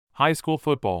High school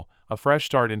football, a fresh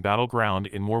start in Battleground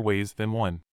in more ways than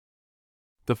one.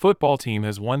 The football team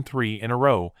has won 3 in a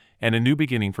row, and a new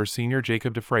beginning for senior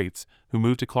Jacob DeFreitas, who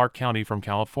moved to Clark County from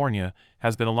California,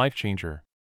 has been a life-changer.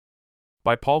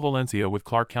 By Paul Valencia with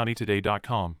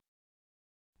ClarkCountyToday.com.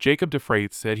 Jacob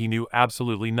DeFreitas said he knew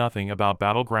absolutely nothing about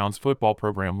Battleground's football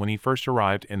program when he first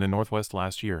arrived in the Northwest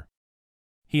last year.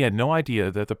 He had no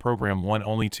idea that the program won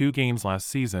only 2 games last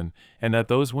season, and that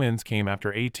those wins came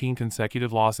after 18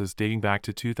 consecutive losses dating back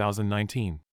to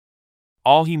 2019.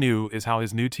 All he knew is how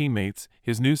his new teammates,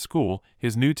 his new school,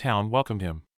 his new town welcomed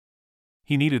him.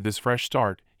 He needed this fresh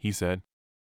start, he said.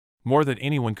 More than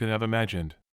anyone could have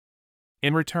imagined.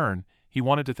 In return, he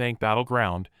wanted to thank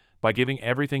Battleground by giving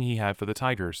everything he had for the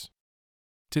Tigers.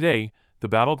 Today, the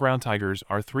Battleground Tigers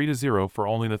are 3-0 for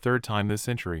only the 3rd time this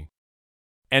century.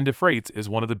 And DeFreitas is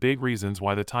one of the big reasons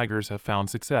why the Tigers have found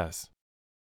success.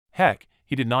 Heck,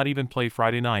 he did not even play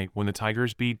Friday night when the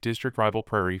Tigers beat district rival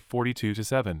Prairie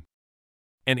 42-7.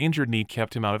 An injured knee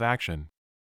kept him out of action.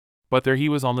 But there he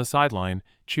was on the sideline,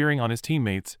 cheering on his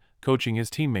teammates, coaching his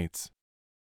teammates.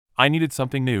 I needed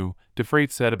something new,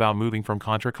 DeFreitas said about moving from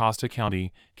Contra Costa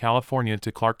County, California to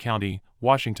Clark County,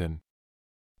 Washington.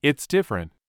 It's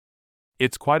different.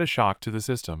 It's quite a shock to the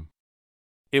system.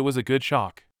 It was a good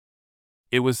shock.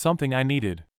 It was something I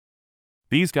needed.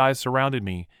 These guys surrounded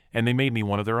me, and they made me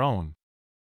one of their own.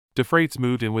 DeFreitas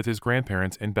moved in with his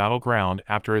grandparents in Battleground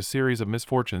after a series of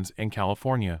misfortunes in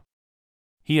California.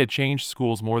 He had changed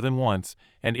schools more than once,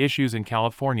 and issues in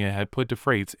California had put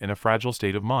DeFreitas in a fragile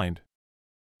state of mind.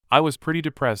 I was pretty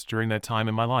depressed during that time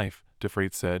in my life,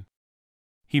 DeFreitas said.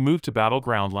 He moved to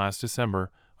Battleground last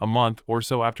December, a month or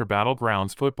so after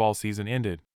Battleground's football season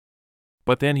ended.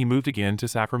 But then he moved again to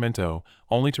Sacramento,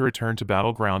 only to return to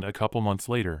Battleground a couple months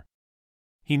later.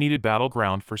 He needed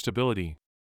Battleground for stability.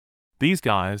 These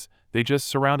guys, they just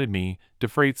surrounded me,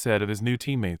 DeFreitas said of his new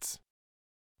teammates.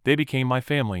 They became my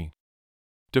family.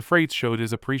 DeFreitas showed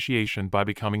his appreciation by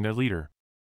becoming their leader.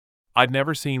 I'd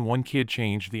never seen one kid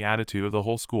change the attitude of the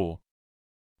whole school.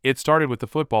 It started with the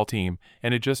football team,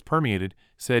 and it just permeated,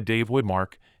 said Dave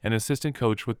Woodmark, an assistant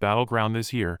coach with Battleground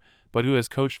this year, but who has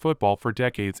coached football for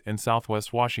decades in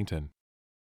Southwest Washington.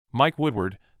 Mike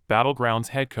Woodward, Battleground's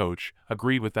head coach,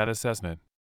 agreed with that assessment.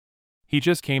 He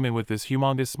just came in with this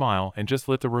humongous smile and just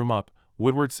lit the room up,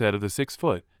 Woodward said of the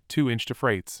 6'2"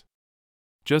 DeFreitas.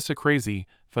 Just a crazy,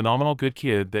 phenomenal good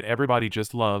kid that everybody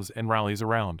just loves and rallies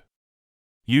around.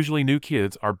 Usually new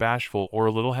kids are bashful or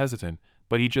a little hesitant,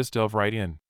 but he just dove right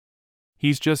in.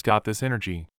 He's just got this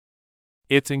energy.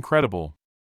 It's incredible.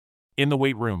 In the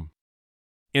weight room.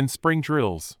 In spring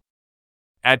drills.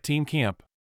 At team camp.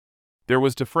 There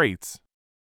was DeFreitas.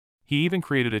 He even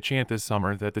created a chant this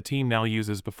summer that the team now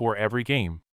uses before every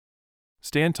game.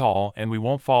 Stand tall and we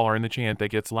won't fall are in the chant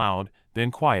that gets loud, then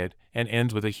quiet, and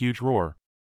ends with a huge roar.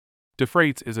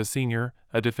 DeFreitas is a senior,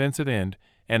 a defensive end,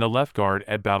 and a left guard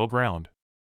at Battleground.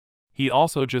 He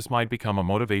also just might become a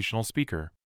motivational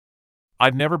speaker.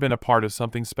 I've never been a part of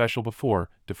something special before,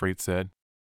 DeFreitas said.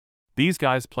 These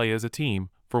guys play as a team,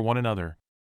 for one another.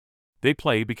 They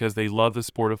play because they love the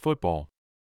sport of football.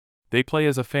 They play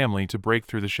as a family to break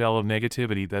through the shell of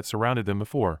negativity that surrounded them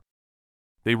before.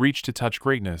 They reach to touch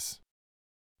greatness.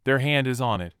 Their hand is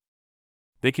on it.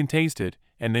 They can taste it,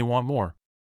 and they want more.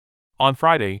 On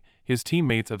Friday, his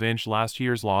teammates avenged last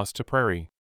year's loss to Prairie.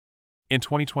 In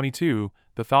 2022,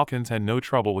 the Falcons had no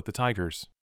trouble with the Tigers.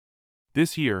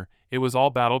 This year, it was all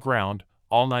Battleground,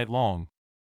 all night long.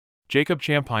 Jacob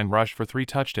Champagne rushed for 3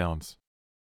 touchdowns.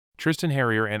 Tristan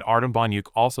Harrier and Artem Banyuk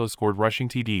also scored rushing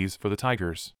TDs for the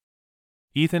Tigers.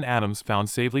 Ethan Adams found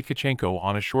Savely Kachenko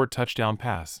on a short touchdown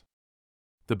pass.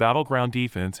 The Battleground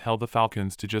defense held the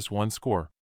Falcons to just 1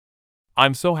 score.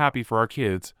 I'm so happy for our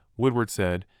kids, Woodward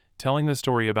said, telling the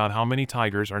story about how many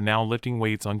Tigers are now lifting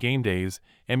weights on game days,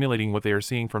 emulating what they are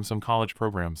seeing from some college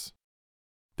programs.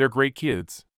 They're great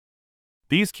kids.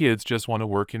 These kids just want to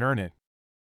work and earn it.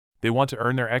 They want to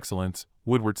earn their excellence,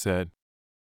 Woodward said.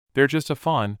 They're just a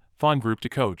fun group to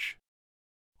coach.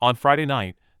 On Friday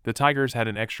night, the Tigers had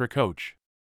an extra coach.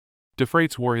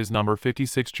 DeFreitas wore his number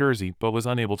 56 jersey but was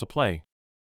unable to play.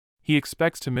 He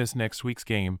expects to miss next week's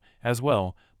game as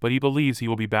well, but he believes he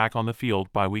will be back on the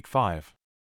field by week 5.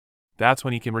 That's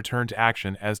when he can return to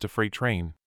action as DeFreitas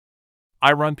train.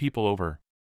 I run people over.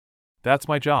 That's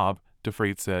my job,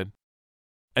 DeFreitas said.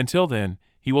 Until then,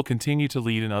 he will continue to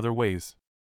lead in other ways.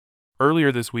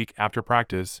 Earlier this week after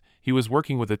practice, he was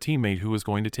working with a teammate who was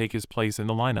going to take his place in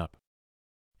the lineup.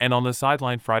 And on the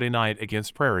sideline Friday night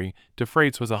against Prairie,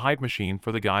 DeFreitas was a hype machine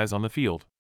for the guys on the field.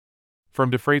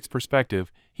 From DeFreitas'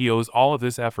 perspective, he owes all of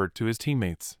this effort to his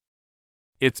teammates.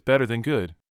 It's better than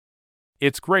good.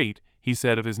 It's great, he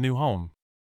said of his new home.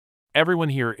 Everyone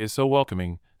here is so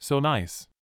welcoming, so nice.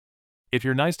 If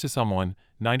you're nice to someone,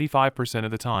 95% of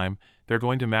the time, they're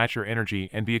going to match your energy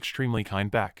and be extremely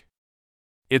kind back.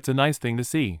 It's a nice thing to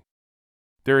see.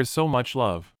 There is so much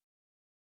love.